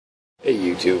Hey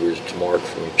YouTubers, it's Mark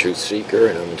from TruthSeeker,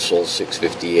 and I'm in Sol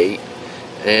 658,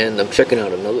 and I'm checking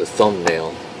out another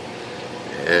thumbnail,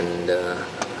 and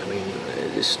I mean,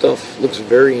 this stuff looks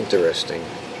very interesting.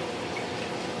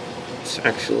 It's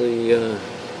actually,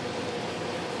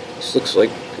 this looks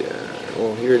like,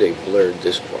 well, here they blurred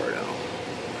this part out,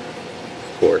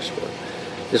 of course, but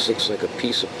this looks like a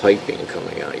piece of piping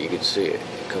coming out. You can see it.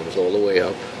 It comes all the way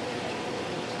up.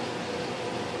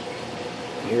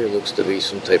 Here looks to be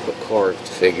some type of carved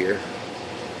figure.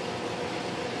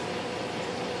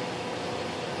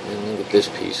 And look at this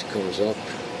piece, it comes up.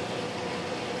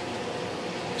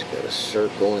 It's got a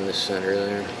circle in the center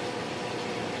there.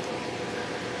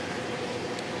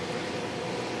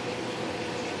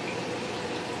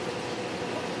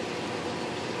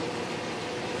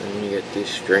 And you get this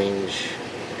strange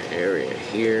area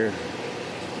here.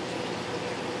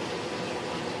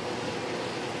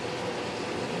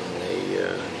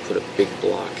 Put a big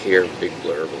block here, big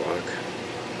blur block.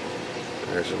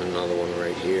 There's another one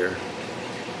right here.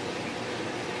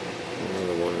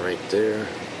 Another one right there.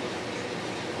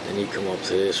 Then you come up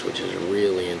to this, which is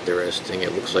really interesting.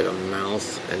 It looks like a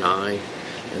mouth, an eye,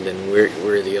 and then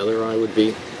where the other eye would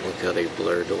be. Look how they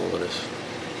blurred all of this.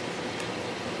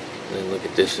 And then look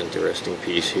at this interesting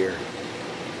piece here.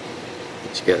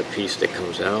 It's got a piece that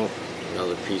comes out,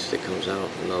 another piece that comes out,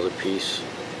 another piece.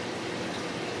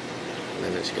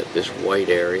 And then it's got this white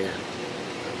area.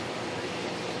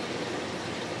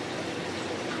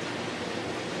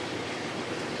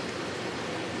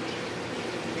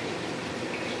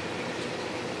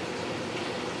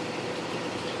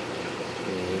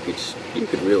 And you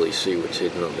could really see what's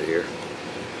hidden under here.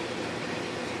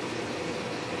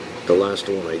 The last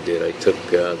one I did, I took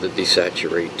the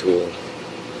desaturate tool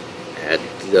at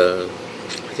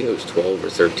I think it was 12 or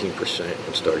 13%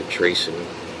 and started tracing,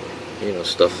 you know,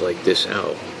 stuff like this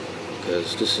out,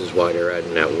 because this is why they're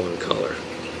adding that one color.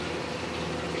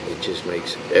 It just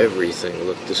makes everything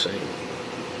look the same.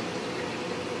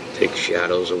 Takes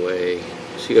shadows away,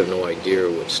 so you have no idea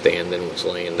what's standing, what's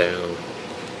laying down.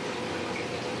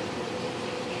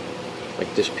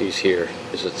 Like this piece here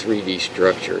is a 3D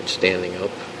structure. It's standing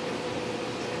up.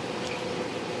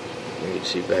 You can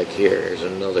see back here, there's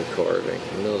another carving,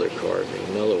 another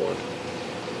one.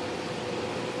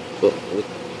 But with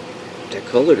the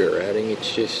color they're adding,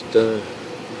 it's just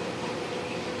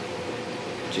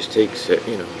takes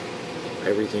you know,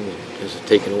 everything is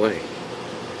taken away.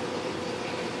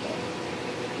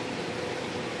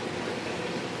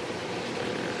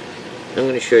 I'm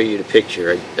going to show you the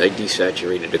picture. I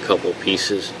desaturated a couple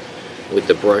pieces with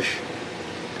the brush,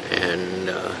 and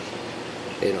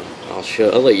you know,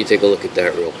 I'll let you take a look at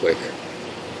that real quick.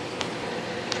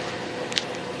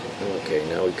 Okay,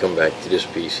 now we come back to this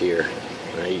piece here.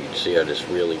 Now you can see how this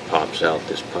really pops out,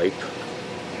 this pipe.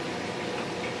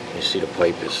 You see the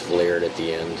pipe is flared at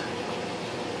the end.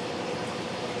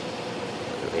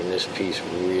 I mean, this piece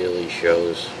really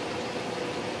shows.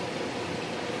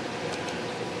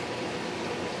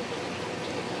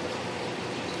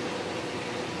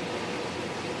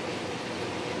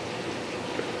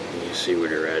 You see where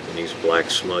they're adding these black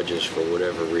smudges for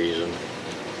whatever reason.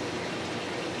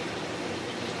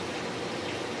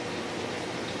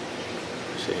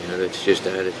 See how that's just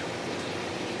added?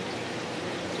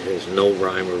 There's no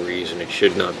rhyme or reason. It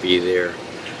should not be there.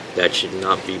 That should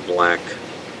not be black,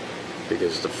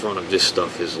 because the front of this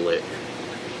stuff is lit.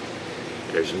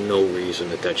 There's no reason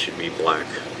that should be black.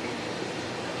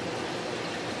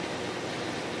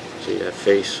 See that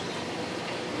face?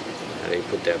 How they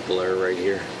put that blur right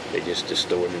here? They just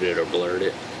distorted it or blurred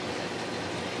it.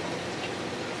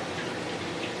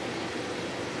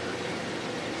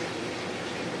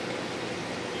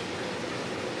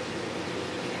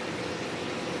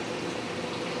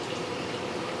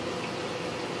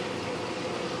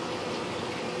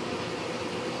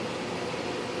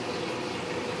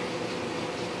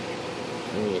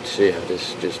 You can see how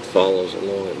this just follows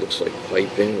along. It looks like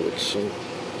piping with some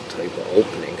type of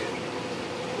opening.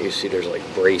 You see there's like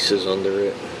braces under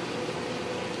it.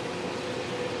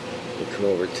 You come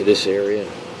over to this area.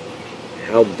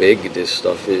 How big this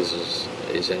stuff is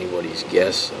anybody's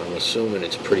guess. I'm assuming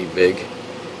it's pretty big.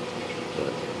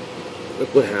 But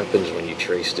look what happens when you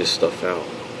trace this stuff out.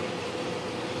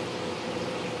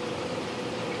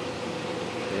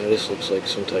 Now this looks like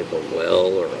some type of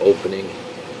well or opening.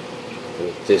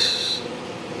 With this,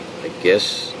 I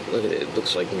guess, look at it, it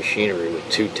looks like machinery with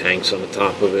two tanks on the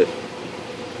top of it.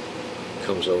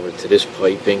 Comes over to this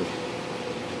piping.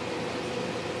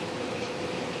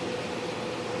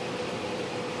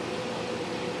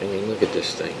 I mean, look at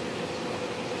this thing.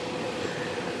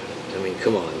 I mean,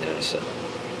 come on, NASA.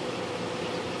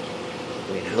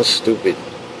 I mean, how stupid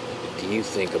do you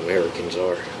think Americans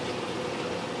are?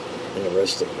 And the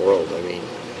rest of the world, I mean,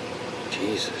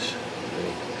 Jesus. I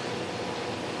mean,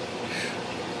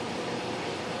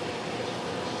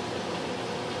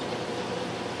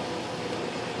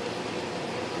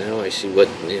 now I see what,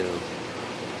 you know,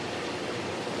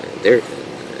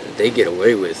 they get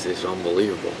away with is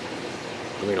unbelievable.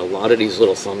 I mean, a lot of these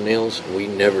little thumbnails, we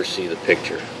never see the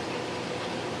picture.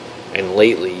 And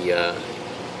lately,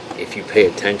 if you pay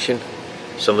attention,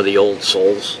 some of the old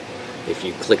souls, if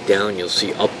you click down, you'll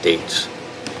see updates.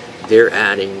 They're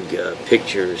adding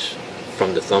pictures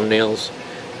from the thumbnails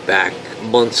back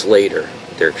months later.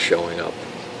 They're showing up.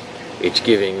 It's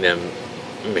giving them,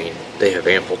 I mean, they have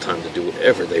ample time to do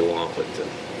whatever they want with them.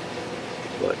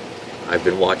 But I've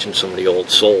been watching some of the old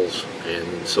souls,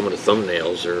 and some of the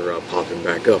thumbnails are popping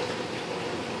back up.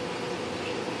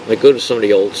 I go to some of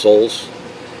the old souls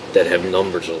that have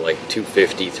numbers of like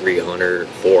 250, 300,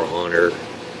 400,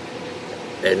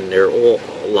 and they're all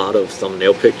a lot of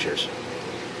thumbnail pictures.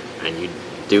 And you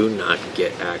do not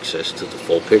get access to the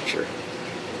full picture.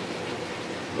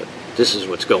 But this is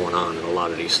what's going on in a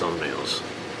lot of these thumbnails.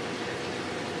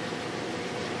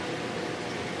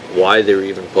 Why they're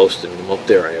even posting them up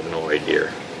there, I have no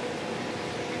idea.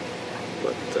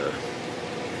 But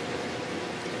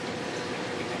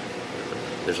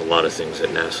there's a lot of things that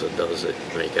NASA does that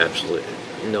make absolutely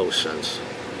no sense.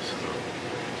 So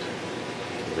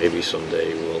maybe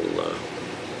someday we'll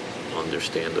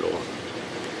understand it all.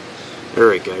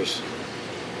 Alright guys,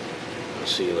 I'll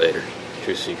see you later.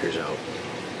 Truth Seekers out.